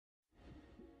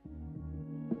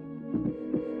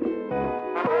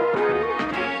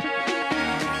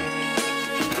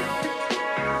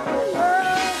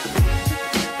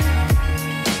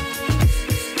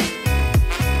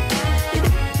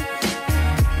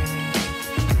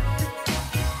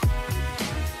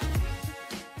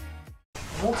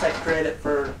won't take credit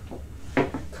for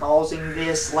causing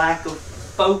this lack of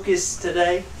focus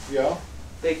today. Yeah.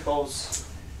 Because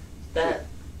that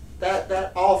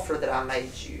offer that I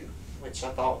made you, which I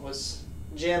thought was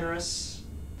generous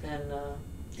and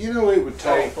you know, it would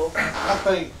take. thoughtful. I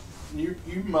think you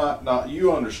might not.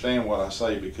 You understand what I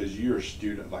say because you're a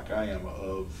student like I am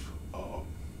of.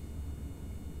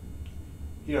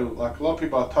 You know, like a lot of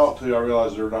people I talk to, I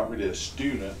realize they're not really a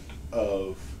student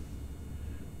of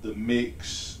the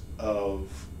mix of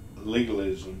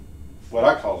legalism, what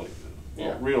I call legalism. Yeah.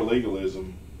 Well, real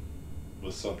legalism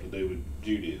was something to do with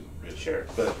Judaism, really. Sure.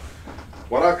 But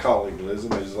what I call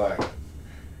legalism is like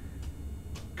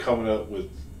coming up with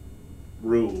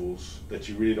rules that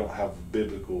you really don't have a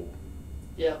biblical.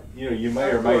 Yeah. You know, you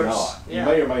may Of or may course. not. Yeah. You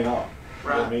may or may not.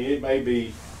 Right. I mean, it may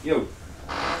be. You know,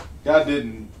 God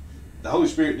didn't. The Holy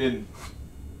Spirit didn't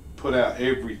put out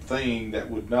everything that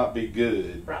would not be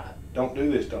good. Right. Don't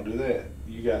do this. Don't do that.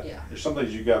 You got. Yeah. There's some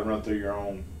things you got to run through your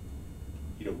own.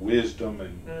 You know, wisdom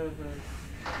and.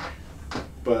 Mm-hmm.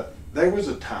 But there was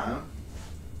a time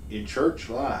in church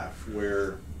life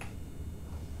where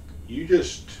you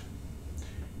just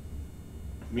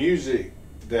music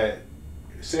that.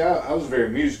 See, I was very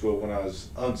musical when I was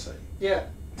unsaved. Yeah.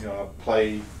 You know, I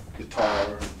played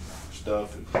guitar and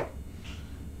stuff, and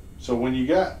so when you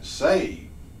got saved,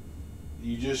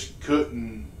 you just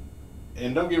couldn't.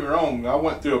 And don't get me wrong, I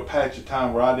went through a patch of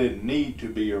time where I didn't need to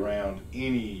be around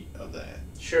any of that.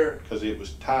 Sure. Because it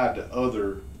was tied to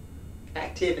other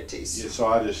Activities. Yeah, so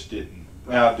I just didn't.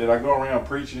 Now, did I go around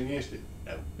preaching against it?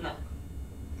 No. No.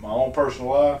 My own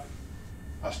personal life,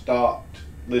 I stopped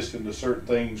listening to certain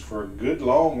things for a good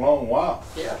long while.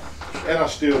 Yeah. And I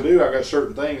still do. I got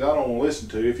certain things I don't want to listen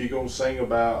to. If you're going to sing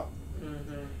about,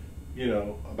 you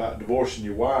know, about divorcing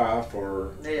your wife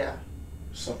or Yeah.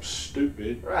 something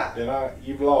stupid, Right. then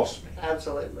you've lost me.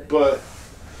 Absolutely. But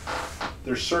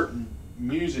there's certain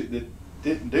music that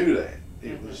didn't do that.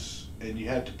 It was, and you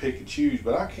had to pick and choose.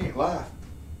 But I can't lie.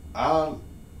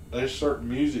 There's certain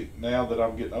music now that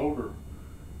I'm getting older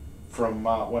from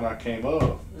when I came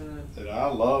up that I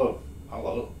love.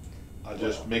 I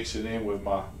just mix it in with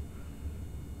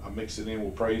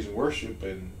praise and worship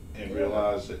and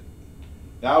realize that.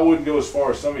 Now I wouldn't go as far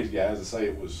as some of these guys and say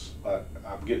it was like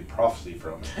I'm getting prophecy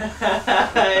from it.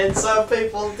 And some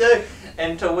people do,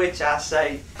 and to which I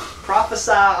say,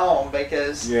 prophesy on,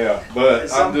 because yeah, but at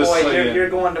some I'm just point saying,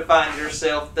 you're going to find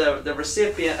yourself the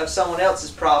recipient of someone else's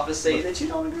prophecy that you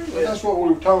don't agree with. That's what we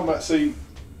were talking about. See,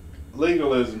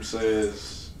 legalism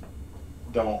says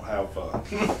don't have fun.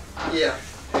 Yeah.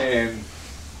 And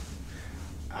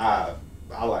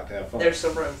I like to have fun. There's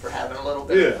some room for having a little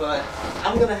bit of fun.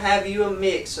 I'm going to have you a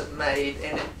mix of made,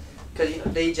 and because you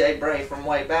know DJ Bray from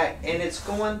way back, and it's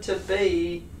going to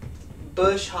be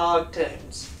bush hog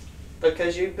tunes,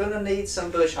 because you're going to need some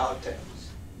bush hog tunes.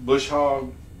 Bush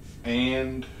hog,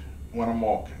 and when I'm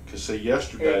walking, because see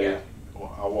yesterday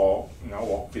I walk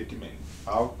 50 minutes.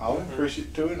 I'll increase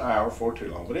it to an hour before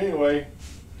too long. But anyway,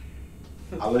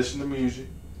 I listen to music,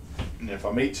 and if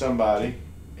I meet somebody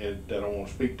that I want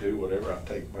to speak to, whatever, I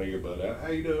take my earbud out. How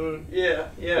you doing? Yeah,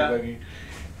 yeah.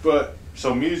 But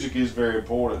so music is very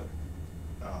important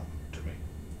to me.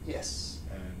 Yes.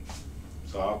 And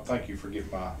so I thank you for giving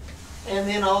my. And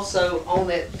then also on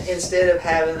it, instead of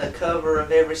having the cover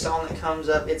of every song that comes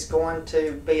up, it's going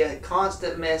to be a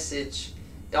constant message.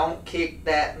 Don't kick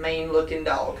that mean looking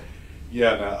dog.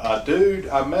 Yeah,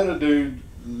 now I met a dude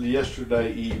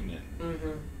yesterday evening.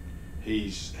 Mm-hmm.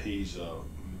 He's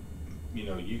you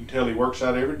know, you can tell he works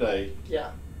out every day.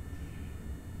 Yeah.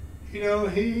 You know,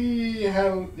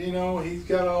 he's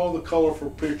got all the colorful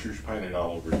pictures painted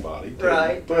all over his body. Too.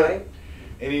 Right, right.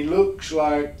 And he looks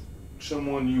like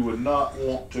someone you would not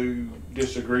want to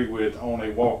disagree with on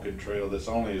a walking trail that's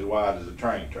only as wide as a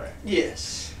train track.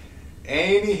 Yes.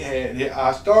 And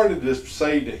I started to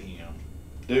say to him,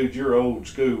 dude, you're old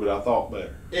school, but I thought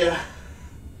better. Yeah.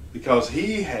 Because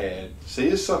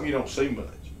it's something you don't see much.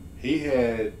 He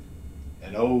had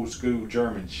an old school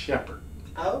German Shepherd.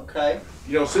 Okay.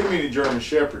 You don't see many German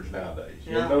Shepherds nowadays.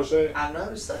 You ever notice that? I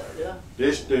noticed that, yeah.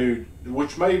 This dude,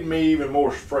 which made me even more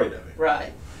afraid of him.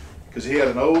 Right. Because he had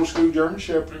an old school German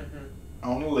Shepherd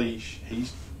on a leash.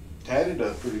 He's tatted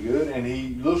up pretty good, and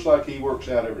he looks like he works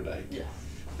out every day. Yeah.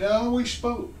 Now we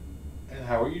spoke. And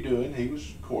how are you doing? He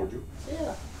was cordial.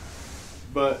 Yeah.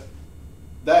 But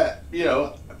that, you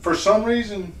know, for some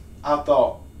reason, I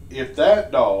thought, if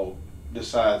that dog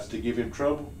decides to give him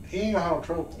trouble, he ain't gonna have no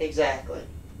trouble. Exactly.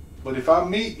 But if I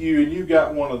meet you and you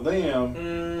got one of them,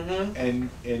 Mm-hmm.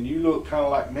 and you look kind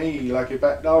of like me, like if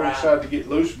that dog Right. decided to get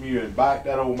loose from you and bite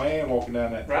that old man walking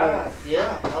down that Right. track,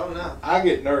 Yeah. Oh no. I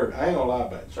get nervous. I ain't gonna lie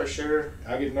about it. For sure.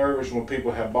 I get nervous when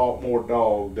people have bought more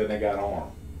dog than they got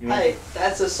armed. You know? Hey,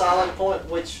 that's a solid point.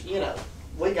 Which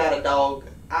we got a dog.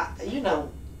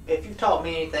 If you taught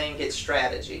me anything, it's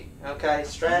strategy. Okay,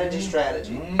 strategy.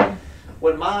 Mm-hmm.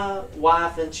 When my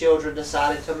wife and children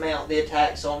decided to mount the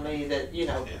attacks on me, that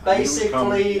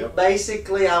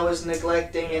basically I was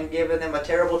neglecting and giving them a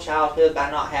terrible childhood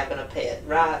by not having a pet.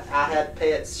 Right? I had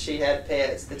pets. She had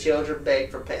pets. The children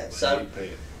begged for pets. So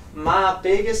my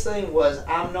biggest thing was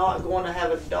I'm not going to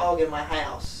have a dog in my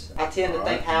house. I tend to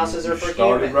think houses are for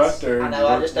humans. Right there. I know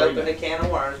I just opened a can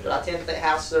of worms, but I tend to think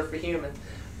houses are for humans.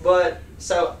 But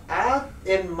so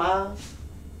in my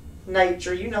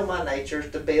nature, my nature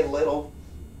is to be a little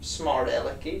smart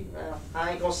alecky. Well,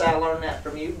 I ain't gonna say I learned that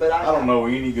from you, but I don't know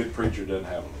any good preacher doesn't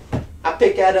have them. I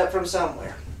picked that up from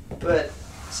somewhere. But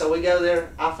so we go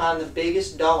there. I find the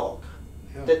biggest dog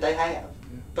that they have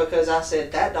because I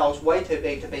said that dog's way too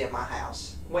big to be in my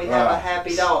house. We have a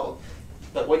happy dog,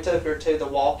 but we took her to the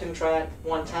walking track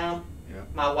one time.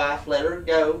 My wife let her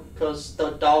go because the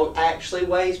dog actually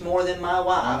weighs more than my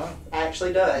wife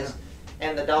actually does. Yeah.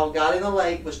 And the dog got in the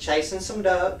lake, was chasing some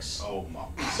ducks. Oh my!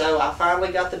 So I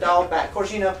finally got the dog back. Of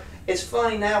course, it's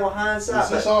funny now with hindsight. Is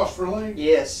this Oxford Lake?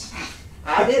 Yes.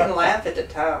 I didn't laugh at the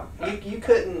time. You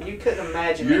couldn't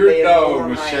imagine your me being dog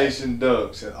was mad. Chasing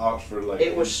ducks at Oxford Lake.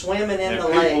 It was swimming in the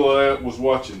people lake. Was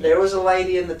watching. There was a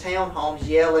lady in the townhomes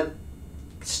yelling,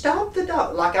 "Stop the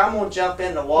dog!" Like I'm gonna jump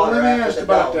in the water let me after ask the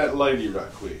about dog. that lady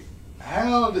right quick.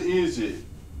 How is it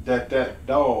that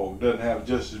dog doesn't have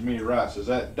just as many rights as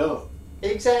that duck?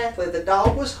 Exactly. The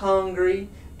dog was hungry,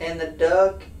 and the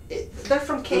duck. They're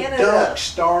from Canada. The duck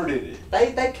started it.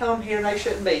 They come here and they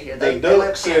shouldn't be here. The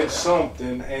duck said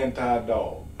something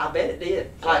anti-dog. I bet it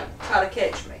did. Like, try to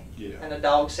catch me. Yeah. And the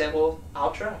dog said, "Well,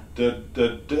 I'll try."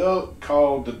 The duck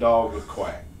called the dog a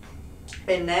quack.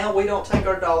 And now we don't take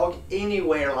our dog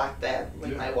anywhere like that. We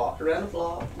may walk around the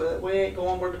block, but we ain't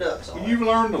going where the ducks are. You've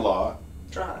learned a lot.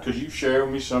 Try. Because you've shared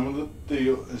with me some of the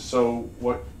deal. So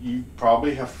what you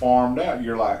probably have farmed out,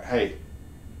 you're like, hey,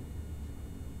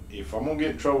 if I'm gonna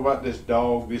get in trouble about this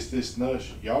dog, this, and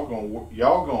this, y'all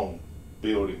gonna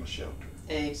build him a shelter.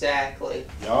 Exactly.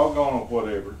 Y'all gonna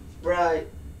whatever. Right.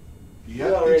 You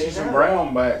have to get you some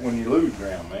ground back when you lose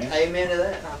ground, man. Amen to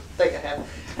that. I think I have.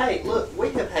 Hey, look, we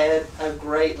have had a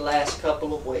great last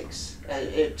couple of weeks.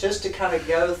 Just to kind of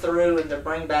go through and to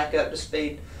bring back up to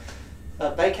speed.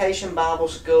 Vacation Bible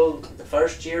School, the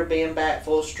first year being back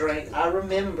full strength. I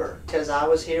remember because I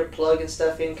was here plugging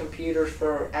stuff in computers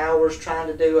for hours trying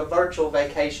to do a virtual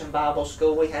Vacation Bible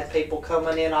School. We had people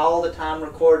coming in all the time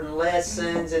recording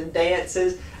lessons and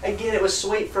dances. Again, it was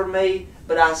sweet for me,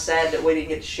 but I was sad that we didn't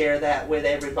get to share that with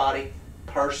everybody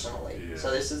personally. Yeah. So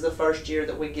this is the first year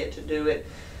that we get to do it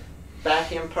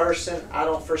back in person. I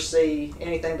don't foresee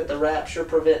anything but the rapture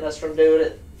preventing us from doing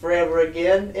it forever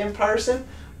again in person.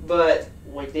 But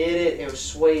we did it. It was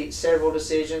sweet. Several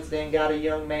decisions. Then got a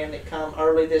young man that come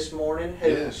early this morning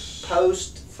who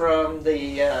post from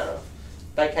the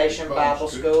Vacation Bible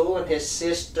School, and his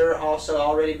sister also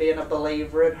already being a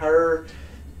believer, and her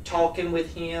talking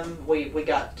with him. We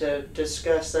got to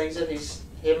discuss things, and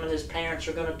him and his parents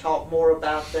are going to talk more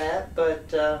about that.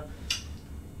 But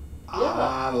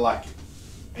I like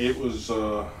it. It was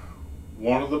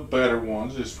one of the better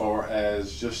ones as far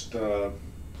as just.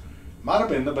 Might have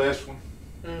been the best one.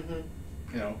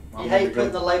 Mm-hmm. You hate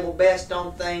putting the label best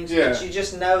on things, but you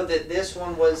just know that this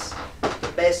one was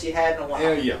the best you had in a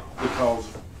while. Yeah,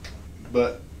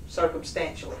 but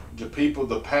circumstantially, the people,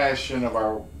 the passion of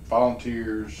our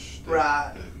volunteers,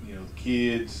 right? The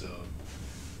kids.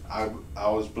 I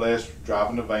was blessed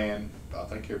driving the van. I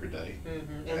think every day.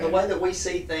 Mm-hmm. And the way that we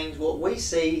see things, what we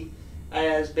see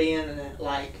as being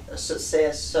like a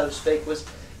success, so to speak, was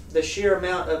the sheer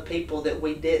amount of people that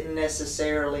we didn't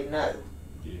necessarily know.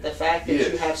 Yeah. The fact that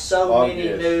you have so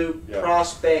many new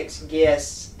prospects,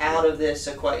 guests out of this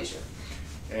equation.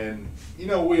 And we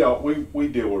deal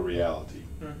with reality.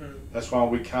 Mm-hmm. That's why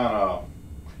we kind of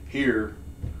here.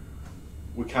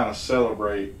 We kind of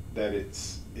celebrate that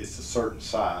it's a certain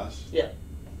size. Yeah.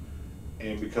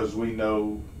 And because we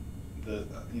know the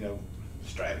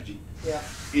strategy. Yeah.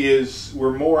 Is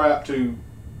we're more apt to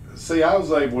see. I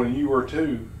was able, when you were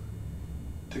too,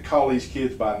 to call these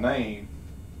kids by name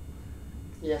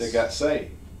that got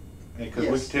saved. And because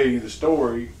we can tell you the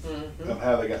story of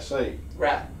how they got saved.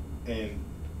 Right. And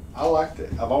I like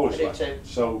that. I've always liked it.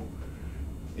 So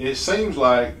it seems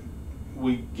like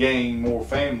we gain more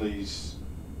families,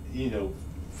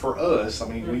 for us, I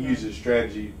mean, we use this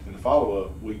strategy in the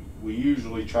follow-up. We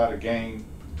usually try to gain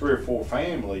 3 or 4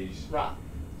 families, right,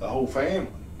 the whole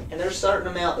family. And there's a certain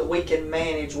amount that we can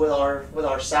manage with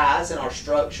our size and our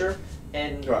structure,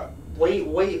 and right. we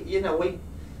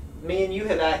me and you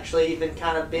have actually even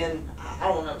kind of been, I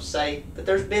don't know to say, but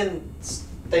there's been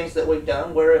things that we've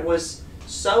done where it was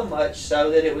so much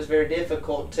so that it was very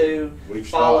difficult to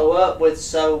follow up with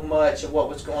so much of what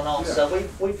was going on. Yeah. So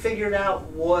we figured out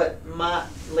what might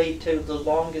lead to the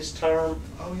longest term.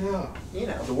 Oh yeah. You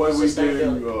know, the way we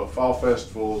do fall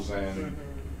festivals, and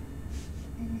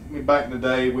I mean, back in the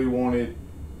day we wanted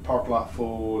parking lot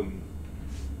full,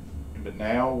 but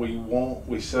now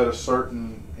we set a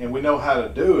certain, and we know how to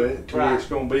do it to where it's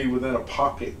going to be within a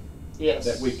pocket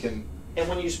that we can. And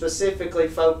when you specifically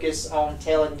focus on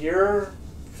telling your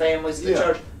families at the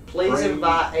church, please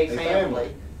invite a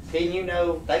family, then you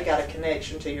know they got a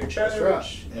connection to your church. That's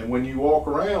right. And when you walk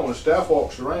around, when staff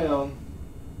walks around,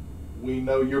 we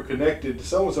know you're connected to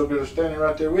so-and-so because they're standing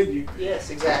right there with you. Yes,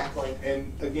 exactly.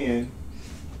 And again,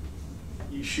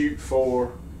 you shoot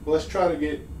for, let's try to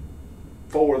get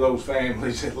 4 of those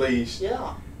families at least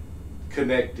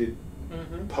connected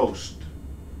post.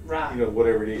 Right. You know,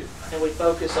 whatever it is. And we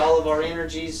focus all of our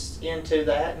energies into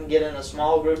that and get in a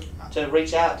small group to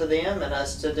reach out to them and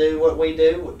us to do what we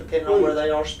do, depending on where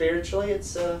they are spiritually.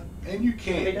 It's and you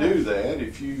can't do that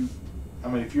if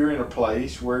you're in a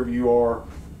place wherever you are,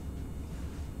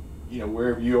 you know,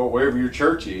 wherever your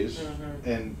church is,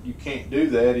 and you can't do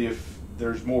that if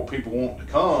there's more people wanting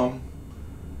to come.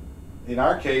 In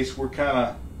our case, we're kind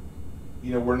of,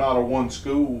 you know, we're not a one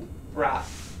school. Right.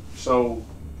 So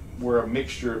we're a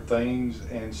mixture of things,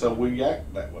 and so we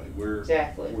act that way.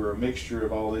 We're a mixture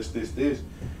of all this,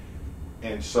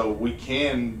 and so we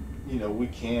can, you know, we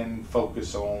can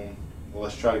focus on, well,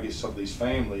 let's try to get some of these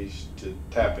families to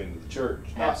tap into the church,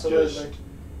 not just,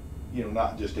 you know,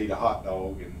 not just eat a hot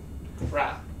dog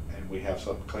and we have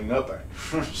something to clean up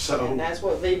after. So and that's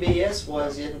what VBS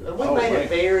was, and we made it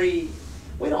very.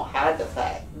 We don't hide the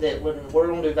fact that when we're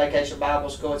going to do Vacation Bible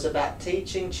School, it's about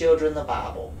teaching children the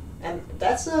Bible. And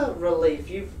that's a relief.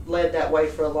 You've led that way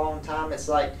for a long time. It's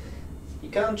like, you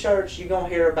come to church, you're going to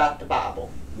hear about the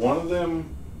Bible. One of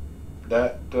them,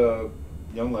 that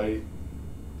young lady,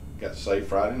 got saved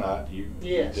Friday night. You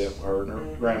dealt with her and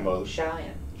her grandmother.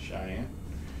 Cheyenne.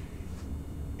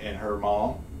 And her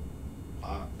mom,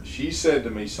 she said to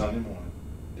me Sunday morning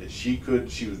that she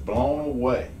was blown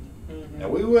away. Now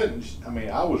we wouldn't, I mean,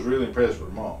 I was really impressed with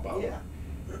her mom, by the way.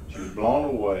 She was blown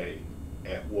away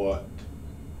at what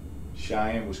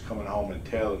Cheyenne was coming home and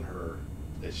telling her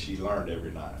that she learned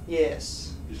every night.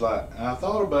 Yes. It's like, and I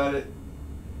thought about it.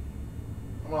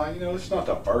 I'm like, you know, it's not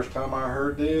the first time I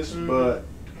heard this, but,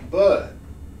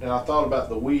 and I thought about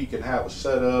the week and how it was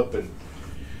set up,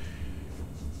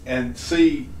 and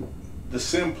see the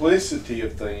simplicity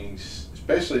of things,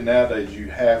 especially nowadays. You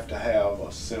have to have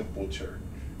a simple church.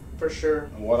 For sure.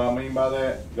 And what I mean by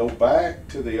that, go back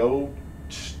to the old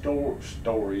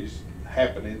stories,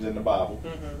 happenings in the Bible,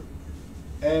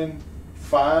 and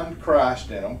find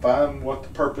Christ in them, find what the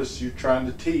purpose you're trying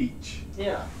to teach.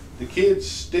 Yeah. The kids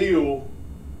still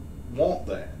want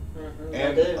that.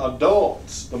 And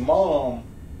adults, the mom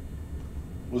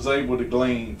was able to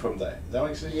glean from that. Does that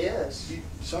make sense? Yes.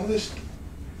 Some of this,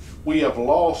 we have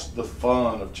lost the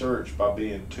fun of church by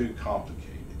being too complicated.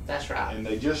 That's right. And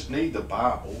they just need the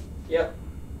Bible. Yep.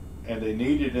 And they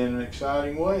need it in an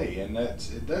exciting way. And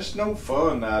that's no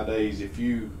fun nowadays.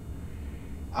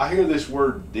 I hear this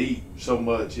word deep so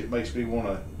much, it makes me want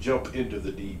to jump into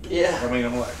the deep. Yeah. I mean,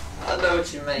 I'm like, I know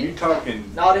what you mean. You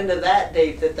talking. Not into that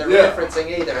deep that they're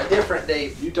referencing either, a different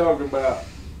deep. You talking about,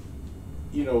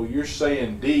 you know, you're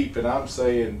saying deep, and I'm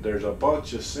saying there's a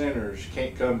bunch of sinners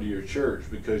can't come to your church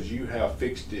because you have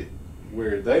fixed it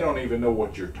where they don't even know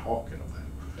what you're talking about.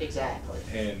 Exactly.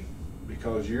 And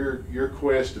because your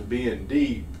quest of being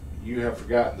deep, you have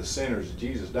forgotten the sinners that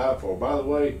Jesus died for. By the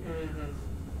way,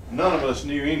 none of us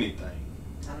knew anything.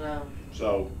 I know.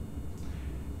 So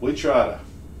we had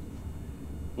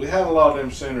a lot of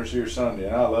them sinners here Sunday,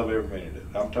 and I love every minute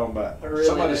of it. I'm talking about,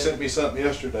 somebody sent me something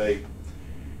yesterday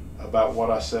about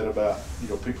what I said about, you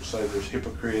know, people say there's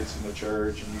hypocrites in the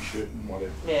church and you shouldn't,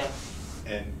 whatever. Yeah.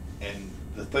 And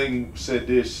the thing said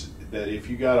this, that if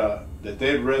you that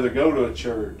they'd rather go to a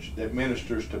church that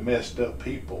ministers to messed up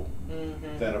people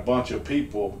than a bunch of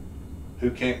people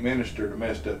who can't minister to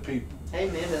messed up people.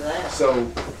 Amen to that.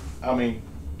 So, I mean,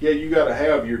 yeah, you got to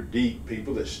have your deep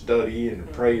people that study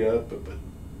and pray up, but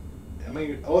I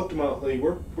mean, ultimately,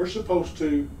 we're supposed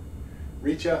to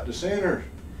reach out to sinners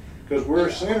because we're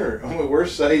a sinner. I mean, we're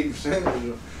saved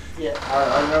sinners. Yeah.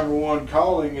 Our number one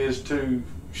calling is to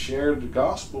share the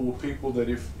gospel with people that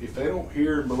if they don't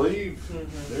hear and believe,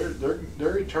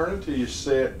 their eternity is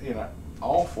set in an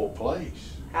awful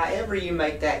place. However you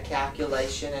make that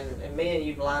calculation, and me and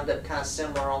you've lined up kind of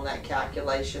similar on that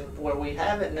calculation, where we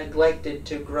haven't neglected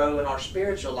to grow in our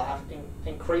spiritual life,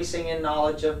 increasing in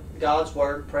knowledge of God's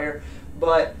Word, prayer,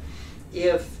 but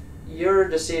if your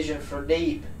decision for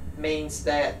deep means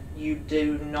that you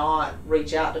do not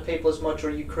reach out to people as much, or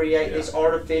you create these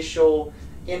artificial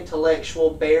intellectual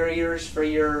barriers for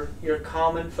your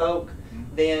common folk,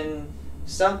 then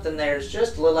something there is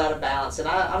just a little out of balance. And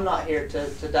I'm not here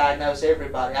to diagnose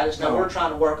everybody. I just know we're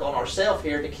trying to work on ourselves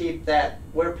here to keep that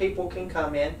where people can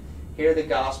come in, hear the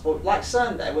gospel. Like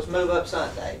Sunday was Move Up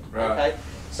Sunday. Right. Okay,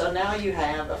 so now you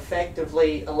have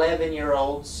effectively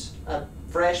 11-year-olds, a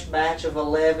fresh batch of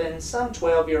 11, some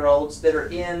 12-year-olds that are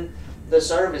in the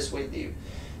service with you.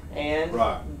 And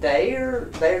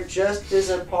they're just as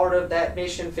a part of that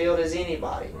mission field as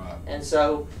anybody. Right. And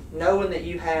so knowing that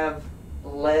you have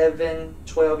 11,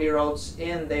 12-year-olds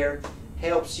in there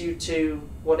helps you to,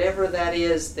 whatever that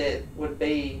is that would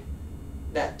be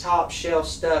that top shelf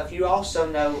stuff, you also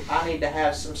know I need to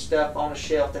have some stuff on a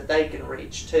shelf that they can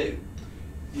reach too.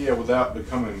 Yeah, without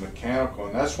becoming mechanical.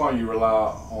 And that's why you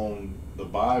rely on the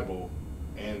Bible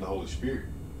and the Holy Spirit.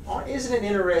 Isn't it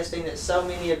interesting that so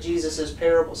many of Jesus'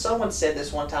 parables, someone said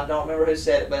this one time, don't remember who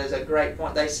said it, but it's a great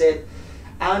point. They said,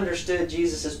 I understood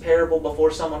Jesus' parable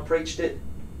before someone preached it.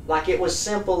 Like it was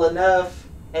simple enough,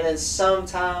 and then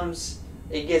sometimes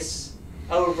it gets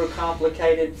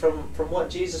overcomplicated from what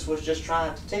Jesus was just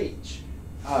trying to teach.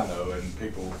 I know, and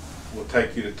people will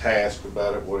take you to task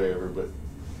about it, whatever, but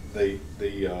the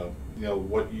you know,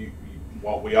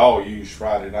 what we all use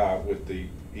Friday night with the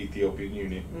Ethiopian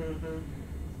eunuch.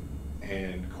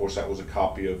 And of course that was a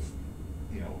copy of,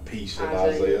 you know, a piece of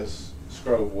Isaiah's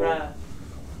scroll. Right.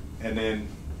 And then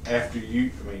after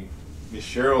Miss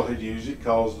Cheryl had used it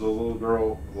because the little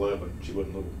girl, 11, she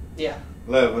wasn't little. Yeah.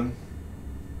 11,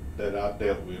 that I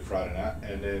dealt with Friday night,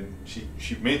 and then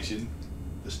she mentioned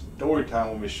the story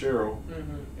time with Miss Cheryl,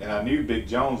 and I knew Big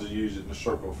Jones had used it in the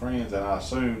Circle of Friends, and I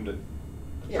assumed that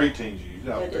the preteens used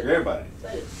it. I figured everybody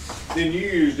did. Then you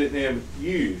used it, and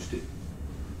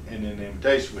and then the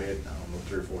invitation we had, I don't know,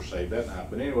 3 or 4 saved that night,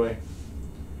 but anyway,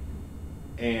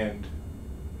 and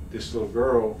this little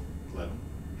girl, 11,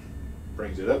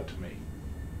 brings it up to me,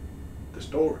 the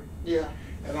story. Yeah.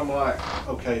 And I'm like,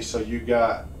 okay, so you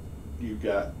got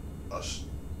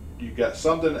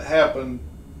something that happened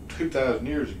 2,000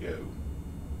 years ago,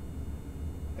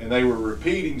 and they were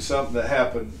repeating something that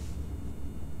happened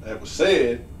that was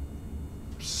said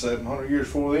 700 years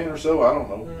before then or so. I don't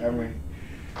know. I mean,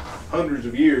 hundreds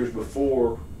of years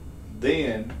before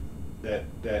then,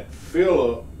 that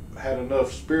Philip had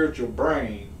enough spiritual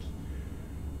brains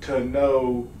to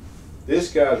know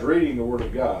this guy's reading the Word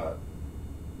of God.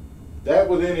 That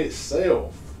within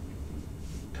itself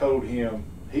told him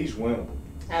he's winnable.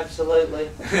 Absolutely.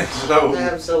 So,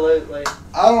 absolutely.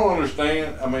 I don't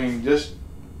understand. I mean, just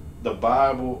the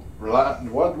Bible.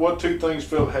 What 2 things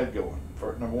Philip had going?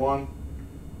 For number 1,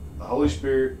 the Holy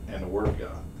Spirit and the Word of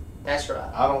God. That's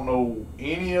right. I don't know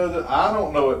I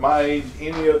don't know at my age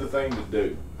any other thing to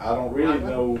do. I don't really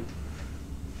know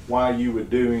why you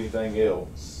would do anything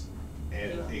else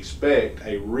and expect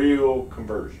a real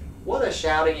conversion. What a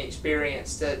shouting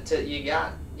experience that you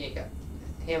got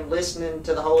him listening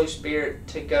to the Holy Spirit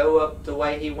to go up the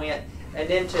way he went, and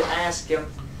then to ask him,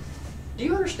 do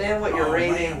you understand what you're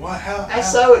reading? Man,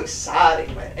 That's so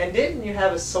exciting, man. And didn't you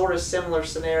have a sort of similar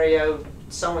scenario,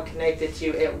 someone connected to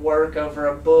you at work over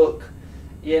a book,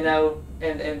 you know,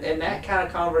 and that kind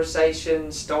of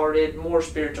conversation started more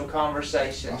spiritual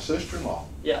conversation? My sister-in-law.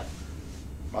 Yeah.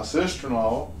 My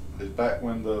sister-in-law is back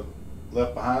when the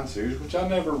Left Behind series, which I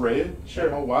never read. Sure.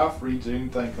 My wife reads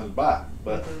anything comes by,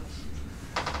 but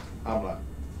I'm like,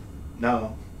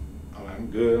 no. I mean, I'm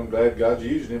good. I'm glad God's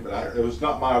using it, but it's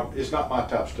not my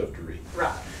type of stuff to read.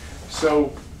 Right.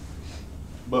 So,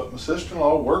 but my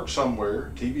sister-in-law worked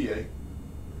somewhere, TVA,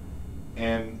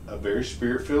 and a very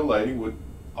spirit-filled lady would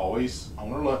always,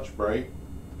 on her lunch break,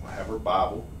 have her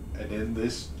Bible, and then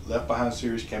this Left Behind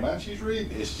series came out, and she's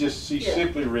reading it. It's just, she's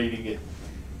simply reading it.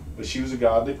 But she was a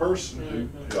godly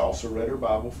person who also read her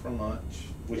Bible for lunch,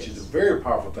 which is a very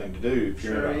powerful thing to do if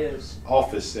you're in an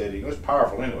office setting. It's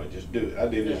powerful anyway, just do it. I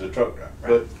did it as a truck driver. Right.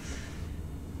 But,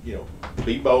 you know,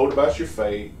 be bold about your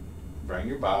faith, bring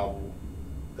your Bible.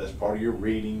 That's part of your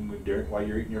reading while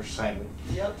you're eating your sandwich.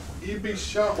 Yep. You'd be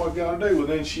shocked what God will do. Well,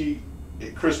 then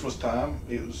at Christmas time,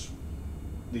 it was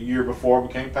the year before I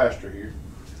became pastor here,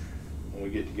 when we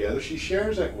get together, she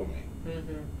shares that with me.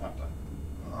 I'm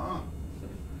like,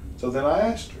 So then I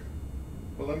asked her,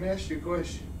 Well, let me ask you a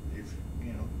question.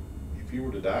 If you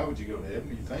were to die, would you go to heaven,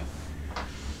 you think?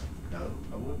 No,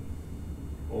 I wouldn't.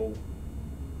 Well,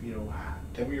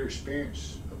 tell me your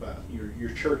experience about your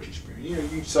church experience. You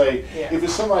can say, if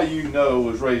it's somebody you know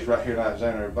was raised right here in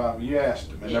Alexandria, Bible, you asked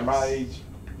them, and they're my age,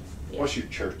 what's your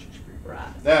church experience?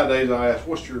 Right. Nowadays, I ask,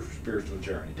 what's your spiritual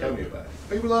journey? Tell me about it.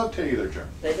 People love to tell you their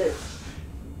journey. They do.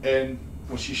 And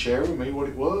when she shared with me what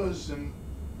it was, and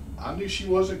I knew she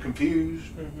wasn't confused.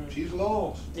 She's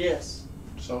lost. Yes.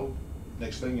 So,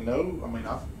 next thing you know,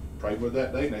 I prayed with her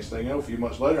that day. Next thing you know, a few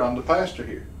months later, I'm the pastor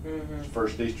here. It's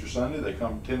first Easter Sunday. They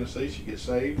come to Tennessee. She gets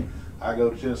saved. I go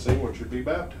to Tennessee where she'll be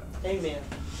baptized. Amen.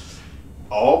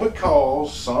 All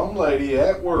because some lady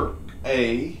at work,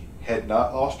 had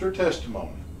not lost her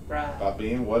testimony. Right. By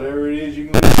being whatever it is you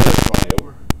can leave testimony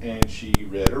over. And she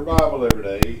read her Bible every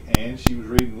day, and she was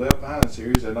reading the Left Behind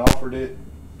series and offered it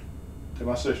to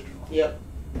my sister-in-law. Yep.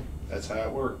 That's how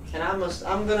it works. And I'm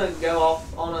going to go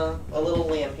off on a little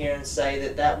limb here and say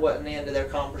that wasn't the end of their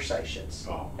conversations.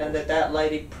 Oh. And that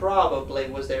lady probably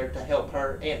was there to help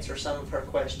her answer some of her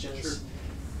questions. Sure.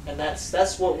 And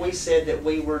that's what we said that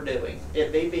we were doing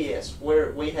at VBS,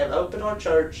 where we have opened our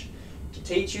church to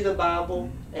teach you the Bible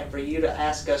and for you to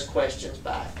ask us questions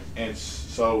back. And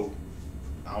so,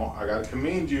 I got to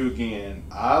commend you again.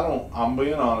 I'm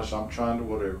being honest, I'm trying to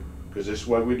whatever, because this is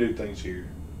the way we do things here.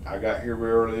 I got here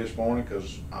very early this morning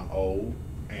because I'm old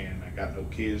and I got no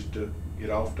kids to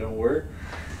get off nowhere.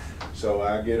 So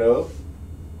I get up.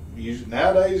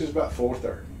 Nowadays it's about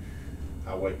 4:30.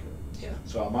 I wake up. Yeah.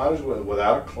 So I might as well,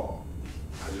 without a clock,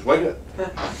 I just wake up.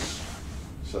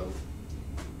 So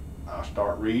I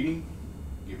start reading,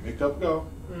 give me a cup of coffee,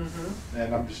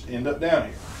 and I'm just end up down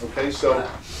here. Okay, so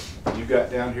you got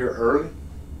down here early.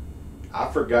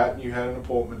 I forgotten you had an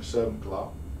appointment at 7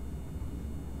 o'clock.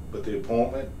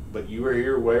 But you were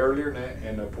here way earlier than that,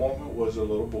 and the appointment was a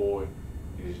little boy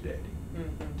and his daddy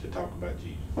to talk about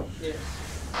Jesus. Yes.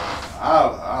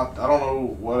 I don't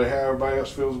know how everybody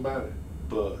else feels about it,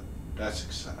 but that's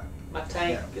exciting. My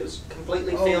tank is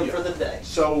completely filled for the day.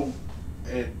 So,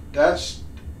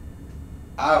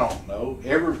 I don't know.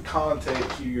 Every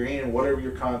context you're in, whatever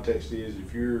your context is,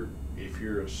 if you're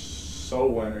a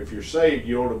soul winner, if you're saved,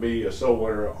 you ought to be a soul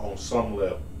winner on some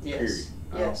level. Yes. Period.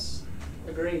 Yes.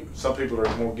 Agreed. Some people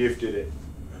are more gifted at,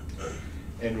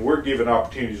 and we're given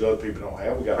opportunities other people don't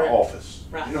have. We got an office.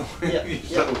 Right.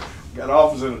 So we got an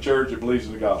office in a church that believes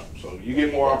in the gospel. So you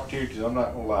get more opportunities. I'm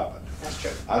not going to lie about that. That's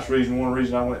true. That's one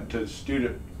reason I went into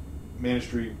student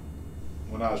ministry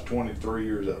when I was 23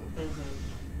 years old.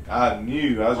 I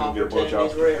knew I was going to get a bunch of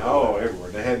opportunities. Oh,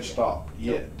 everywhere. They hadn't stopped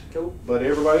yet. Cool. But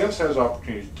everybody else has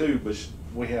opportunities too, but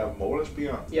we have more. Let's be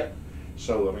honest. Yep.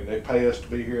 So, they pay us to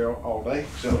be here all day,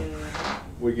 so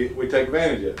we take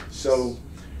advantage of it. So,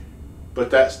 but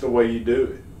that's the way you do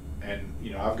it. And,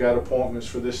 I've got appointments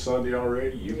for this Sunday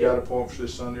already. You've got appointments for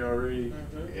this Sunday already.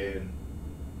 And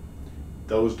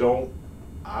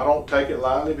I don't take it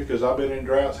lightly because I've been in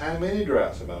droughts. How many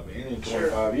droughts have I been in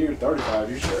 25 years, 35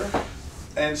 years? Sure.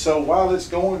 And so while it's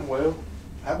going well,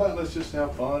 how about let's just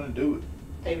have fun and do it?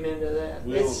 Amen to that.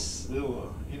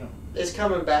 It's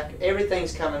coming back.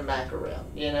 Everything's coming back around.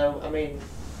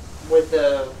 With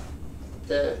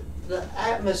the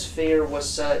atmosphere was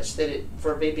such that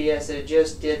for VBS that it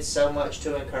just did so much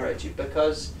to encourage you,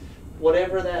 because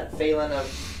whatever that feeling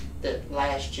of that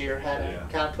last year had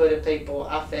kind of put in people,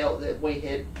 I felt that we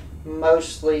had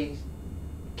mostly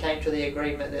came to the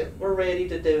agreement that we're ready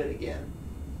to do it again,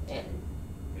 and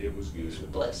it was good. It was a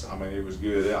blessing. It was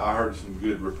good. I heard some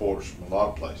good reports from a lot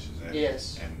of places.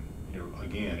 Yes. And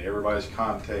again, everybody's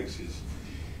context is,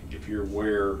 if you're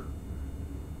where,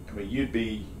 you'd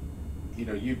be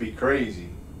crazy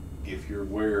if you're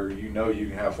where you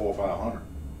can have 400 or 500.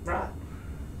 Right.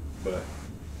 But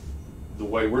the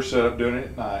way we're set up doing it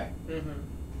at night,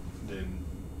 then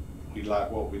we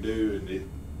like what we do, and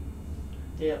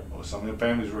some of the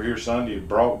families were here Sunday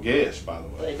brought guests, by the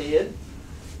way. They did.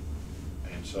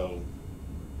 And so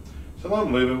some of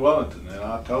them live in Wellington, and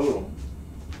I told them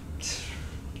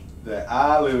that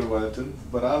I live in Wellington,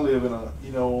 but I live in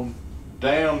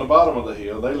down the bottom of the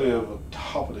hill. They live on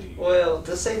top of the hill. Well,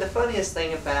 the funniest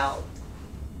thing about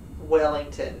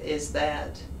Wellington is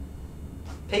that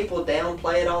people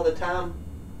downplay it all the time,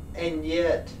 and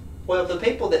yet, the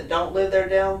people that don't live there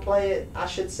downplay it, I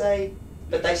should say,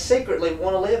 but they secretly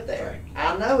want to live there.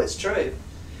 I know it's true.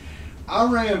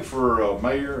 I ran for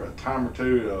mayor a time or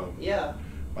two.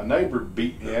 My neighbor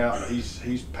beat me out.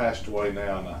 He's passed away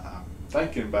now, and I'm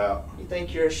thinking about. You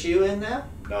think you're a shoe-in now?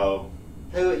 No.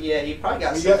 Who? Yeah, you probably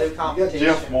got some new competition. You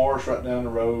got Jeff Morris right down the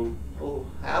road. Oh,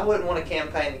 I wouldn't want to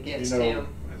campaign against him.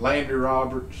 Landry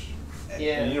Roberts,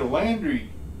 Yeah. And, Landry,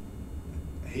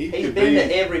 He's could been be,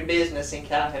 to every business in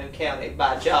Calhoun County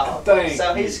by job,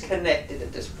 so he's connected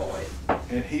at this point.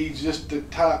 And he's just the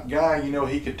type guy,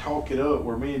 he could talk it up.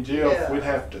 Where me and Jeff, we'd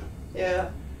have to. Yeah.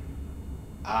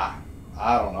 I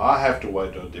don't know. I have to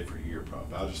wait till a different year,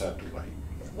 probably. I'll just have to wait.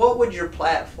 What would your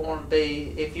platform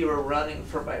be if you were running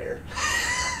for mayor?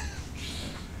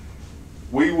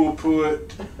 We will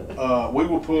put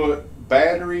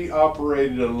battery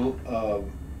operated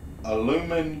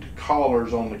aluminum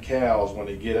collars on the cows when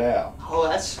they get out. Oh,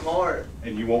 that's smart.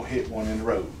 And you won't hit one in the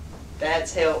road.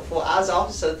 That's helpful. I was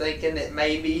also thinking that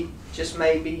maybe, just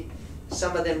maybe,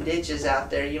 some of them ditches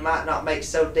out there you might not make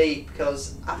so deep,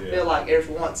 because I feel like there's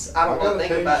once, I don't want to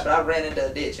think about it, but I ran into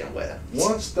a ditch and wet.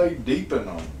 Once they deepen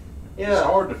them, it's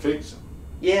hard to fix them.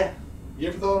 Yeah. You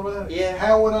ever thought about it? Yeah.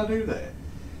 How would I do that?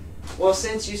 Well,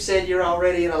 since you said you're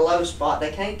already in a low spot,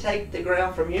 they can't take the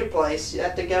ground from your place. You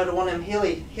have to go to one of them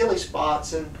hilly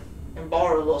spots and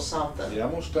borrow a little something. Yeah,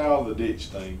 I'm going to stay out of the ditch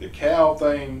thing. The cow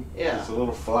thing is a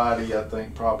little flighty, I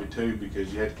think, probably too,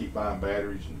 because you have to keep buying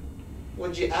batteries.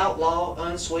 Would you outlaw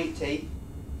unsweet tea?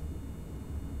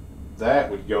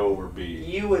 That would go over big.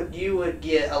 You would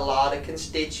get a lot of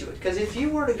constituents. Because if you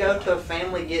were to go to a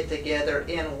family get-together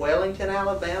in Wellington,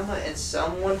 Alabama, and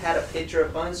someone had a pitcher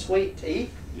of unsweet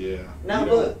tea, now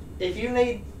look, if you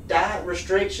need diet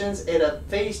restrictions at a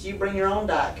feast, you bring your own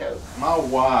Diet Coke. My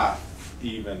wife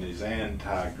even is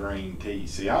anti-green tea.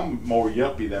 See, I'm more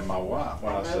yuppie than my wife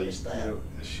when I say that.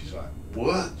 She's like,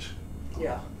 what?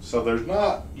 Yeah. So there's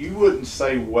not, you wouldn't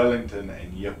say Wellington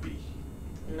and yuppie.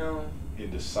 No.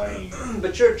 In the same.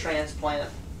 But you're a transplant.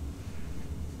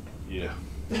 Yeah.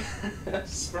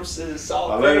 From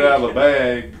Salt I let it out of the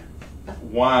bag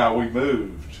why we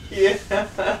moved. Yeah.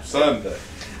 Sunday.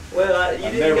 Well,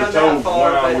 you didn't go that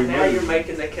far, but now you're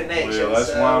making the connection. Well,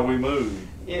 that's why we moved.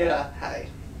 Yeah, hey.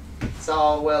 It's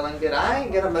all well and good. I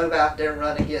ain't going to move out there and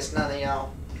run against none of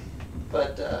y'all.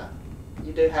 But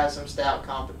you do have some stout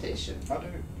competition. I do.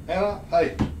 And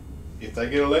hey, if they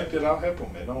get elected, I'll help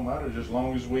them. It don't matter, just as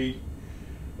long as we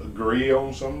agree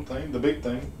on something, the big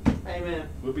thing. Amen.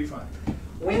 We'll be fine.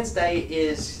 Wednesday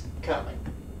is coming,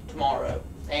 tomorrow.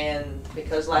 And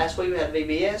because last week we had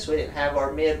VBS, we didn't have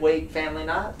our midweek family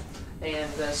night.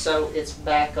 And so it's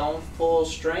back on full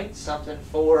strength, something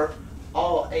for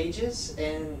all ages.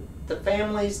 And the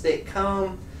families that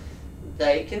come,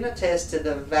 they can attest to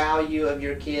the value of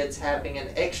your kids having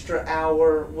an extra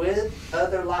hour with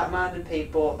other like-minded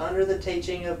people under the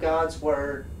teaching of God's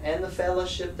Word and the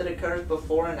fellowship that occurs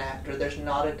before and after. There's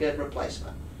not a good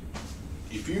replacement.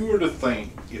 If you were to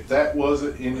think, if that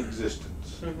wasn't in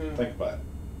existence, think about it.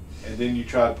 And then you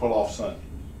try to pull off Sunday.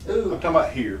 Ooh. I'm talking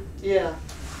about here. Yeah.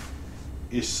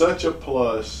 It's such a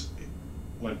plus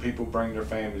when people bring their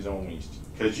families on Wednesday.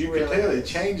 Because you can tell it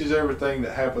changes everything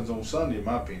that happens on Sunday, in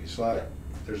my opinion. It's like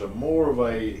there's a more of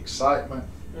a excitement,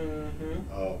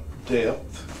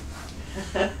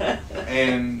 depth,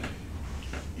 and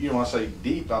when I say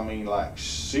deep, I mean like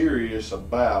serious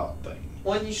about things.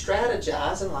 When you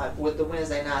strategize, and like with the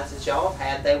Wednesday nights that y'all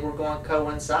had, they were going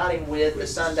coinciding with the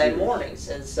Sunday mornings,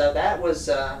 and so that was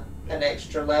an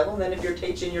extra level. And then if you're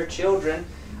teaching your children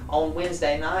on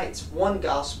Wednesday nights one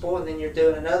gospel, and then you're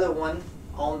doing another one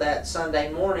on that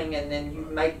Sunday morning, and then you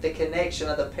make the connection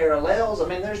of the parallels. I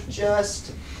mean, there's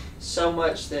just so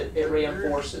much that it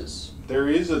reinforces. There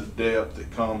is a depth that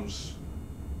comes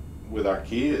with our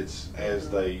kids as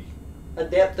they... A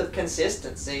depth of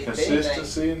consistency.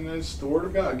 Consistency, and it's the Word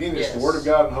of God. Again, it's the Word of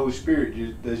God and the Holy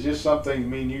Spirit. There's just some things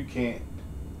me and you can't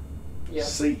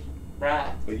see.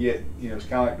 Right. But yet, it's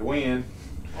kind of like the wind.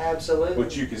 Absolutely.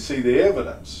 But you can see the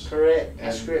evidence. Correct.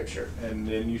 And Scripture. And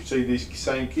then you see these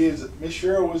same kids. Miss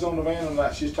Cheryl was on the van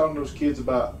tonight. She was talking to those kids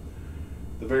about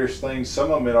the various things. Some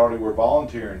of them had already were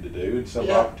volunteering to do, and some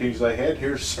opportunities they had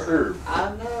here to serve.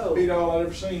 I know. Beat all I've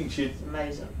ever seen. It's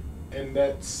amazing. And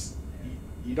that's,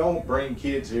 you don't bring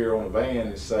kids here on a van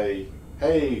and say,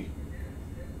 hey,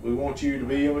 we want you to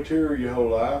be immature your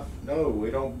whole life. No,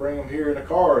 we don't bring them here in a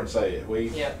car and say it.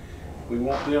 We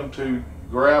want them to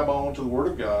grab on to the Word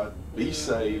of God, be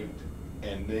saved,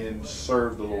 and then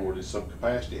serve the Lord in some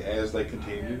capacity as they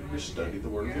continue to study the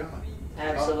Word of God.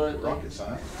 Absolutely. Rocket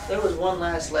science. There was one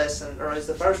last lesson, or it was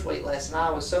the first week lesson. I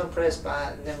was so impressed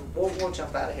by it, and then we'll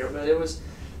jump out of here. But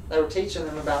they were teaching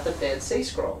them about the Dead Sea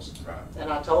Scrolls. Right.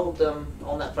 And I told them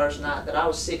on that first night that I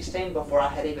was 16 before I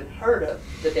had even heard of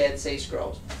the Dead Sea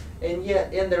Scrolls. And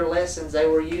yet in their lessons they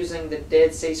were using the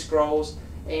Dead Sea Scrolls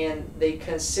and the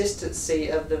consistency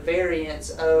of the variants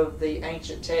of the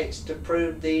ancient text to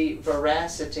prove the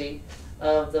veracity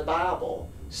of the Bible.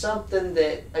 something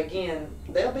that, again,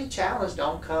 they'll be challenged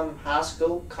on come high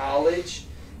school, college,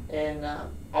 and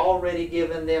already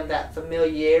giving them that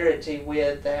familiarity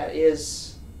with that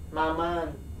is, my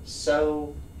mind,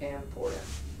 so important.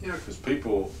 Yeah, because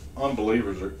people,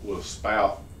 unbelievers will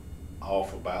spout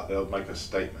off about, they'll make a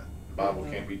statement. The Bible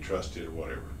can't be trusted or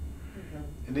whatever.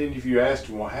 And then if you ask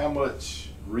them, well, how much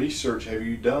research have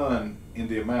you done in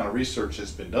the amount of research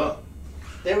that's been done?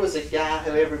 There was a guy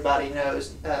who everybody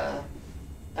knows,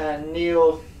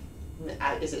 Neil,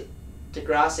 is it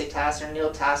deGrasse Tyson,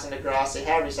 Neil Tyson deGrasse,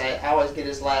 however you say it. I always get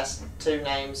his last two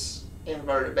names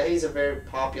inverted, but he's a very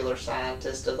popular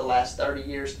scientist of the last 30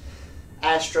 years,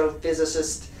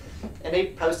 astrophysicist, and he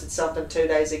posted something 2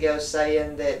 days ago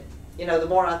saying that, you know, the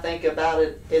more I think about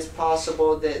it, it's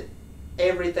possible that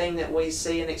everything that we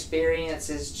see and experience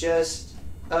is just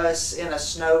us in a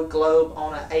snow globe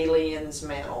on an alien's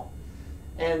mantle.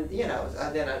 And, you know,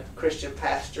 then a Christian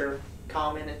pastor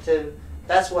commented too,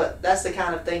 that's the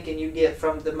kind of thinking you get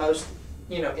from the most,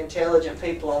 you know, intelligent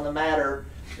people on the matter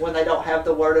when they don't have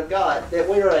the Word of God, that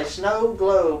we are a snow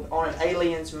globe on an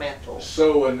alien's mantle.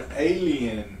 So an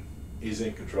alien is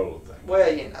in control of things.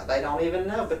 Well, you know, they don't even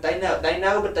know, but they know. They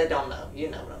know, but they don't know. You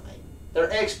know what I mean? They're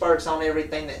experts on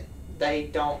everything that they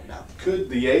don't know. Could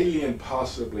the alien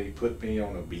possibly put me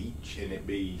on a beach and it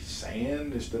be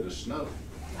sand instead of snow?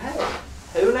 Hey,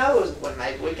 who knows? Well,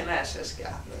 maybe we can ask this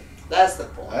guy. That's the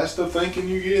point. That's the thinking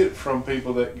you get from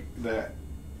people that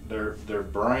their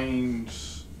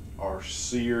brains are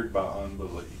seared by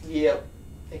unbelief. Yep,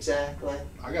 exactly.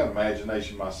 I got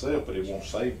imagination myself, but it won't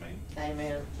save me.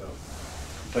 Amen. So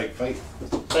take faith.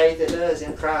 Faith it does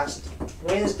in Christ.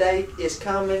 Wednesday is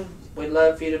coming. We'd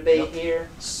love for you to be here.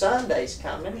 Sunday's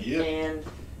coming. Yep. And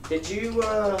did you,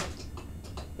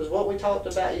 was what we talked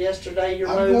about yesterday your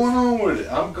I'm move? going on with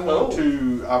it. I'm going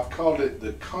to, I've called it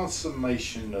the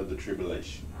consummation of the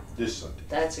tribulation this Sunday.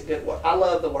 That's a good word. I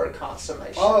love the word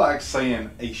consummation. I like saying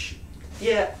Asian.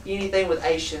 Yeah, anything with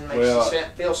Asian makes you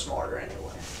feel smarter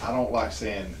anyway. I don't like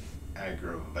saying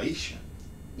aggravation.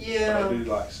 Yeah. But I do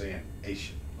like saying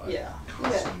Asian. Like Yeah.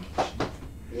 consummation.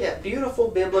 Yeah, beautiful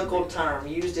biblical term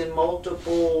used in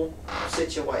multiple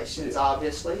situations,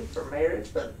 obviously, for marriage,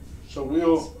 but So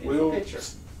we'll picture.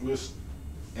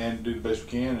 and do the best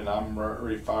we can, and I'm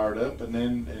already fired up, and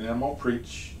then I'm gonna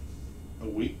preach a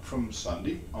week from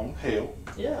Sunday on hell,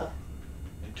 Yeah,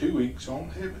 and 2 weeks on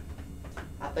heaven.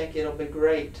 I think it'll be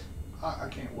great. I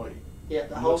can't wait. Yeah,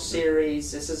 the whole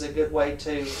series, this is a good way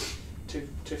to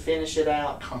finish it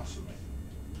out. Consummate.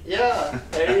 Yeah,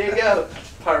 there you go.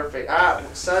 Perfect. All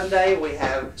right, Sunday we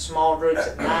have small groups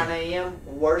at 9 a.m.,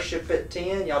 worship at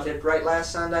 10. Y'all did great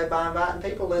last Sunday by inviting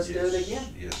people. Let's do it again.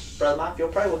 Yes. Brother Mike, if you'll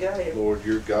pray, we'll get out of here. Lord,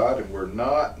 you're God, and we're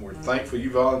not. And we're thankful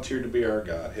you volunteered to be our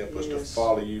God. Help us to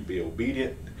follow you, be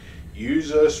obedient.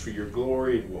 Use us for your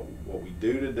glory and what we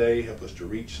do today. Help us to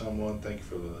reach someone. Thank you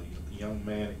for the young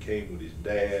man that came with his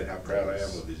dad. How proud I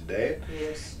am of his dad.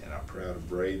 Yes. And I'm proud of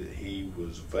Bray that he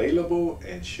was available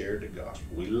and shared the gospel.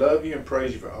 We love you and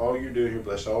praise you for all you're doing here.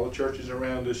 Bless all the churches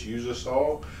around us. Use us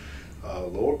all.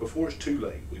 Lord, before it's too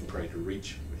late, we pray to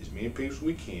reach as many people as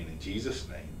we can. In Jesus'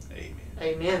 name, amen.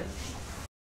 Amen.